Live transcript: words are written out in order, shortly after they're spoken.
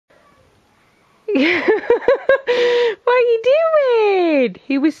What are you doing?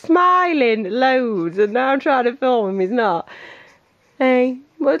 He was smiling loads and now I'm trying to film him, he's not. Hey,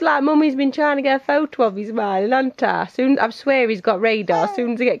 well, it's like Mummy's been trying to get a photo of you smiling, hasn't her? Soon, I swear he's got radar. As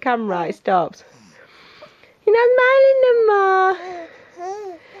soon as I get camera right, it stops. You're not smiling no more.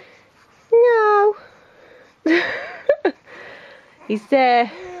 No. He's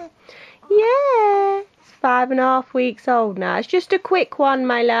there. Yeah. He's 5.5 weeks old now. It's just a quick one,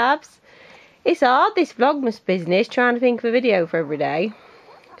 my loves. It's hard, this Vlogmas business, trying to think of a video for every day.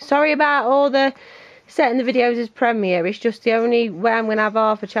 Sorry about all the setting the videos as premiere. It's just the only way I'm going to have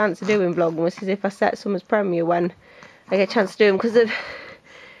half a chance of doing Vlogmas is if I set some as premiere when I get a chance to do them. Because of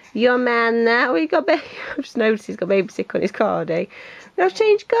your man now, he got baby. I've just noticed he's got baby sick on his cardi. I've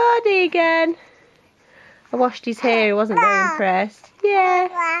changed cardi again. I washed his hair, he wasn't very impressed.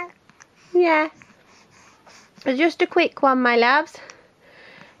 Yeah. Yeah. It's just a quick one, my loves.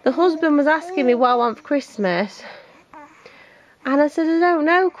 The husband was asking me what I want for Christmas. And I said, I don't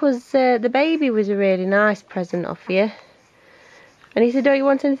know, because the baby was a really nice present off you. And he said, don't you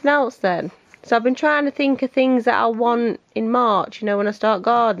want anything else then? So I've been trying to think of things that I want in March, you know, when I start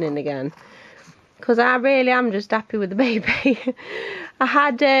gardening again. Because I really am just happy with the baby. I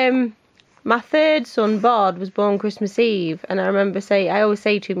had, my third son, Bod, was born Christmas Eve. And I remember I always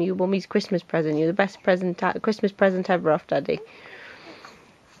say to him, you won me his Christmas present. You're the best Christmas present ever off Daddy.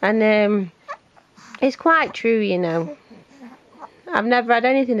 And it's quite true, you know. I've never had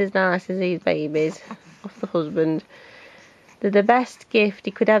anything as nice as these babies off the husband. They're the best gift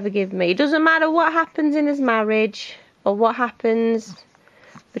he could ever give me. It doesn't matter what happens in his marriage or what happens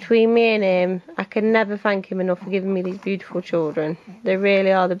between me and him. I can never thank him enough for giving me these beautiful children. They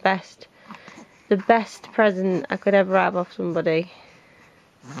really are the best present I could ever have off somebody.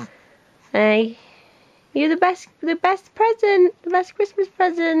 Hey, you're the best present, the best Christmas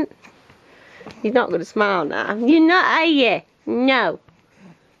present. He's not going to smile now. You're not, are you? No.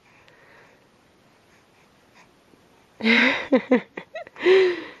 So I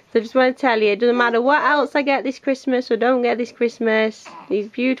just want to tell you, it doesn't matter what else I get this Christmas or don't get this Christmas, these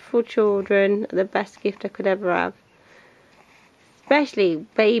beautiful children are the best gift I could ever have. Especially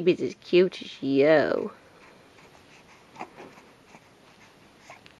babies as cute as you.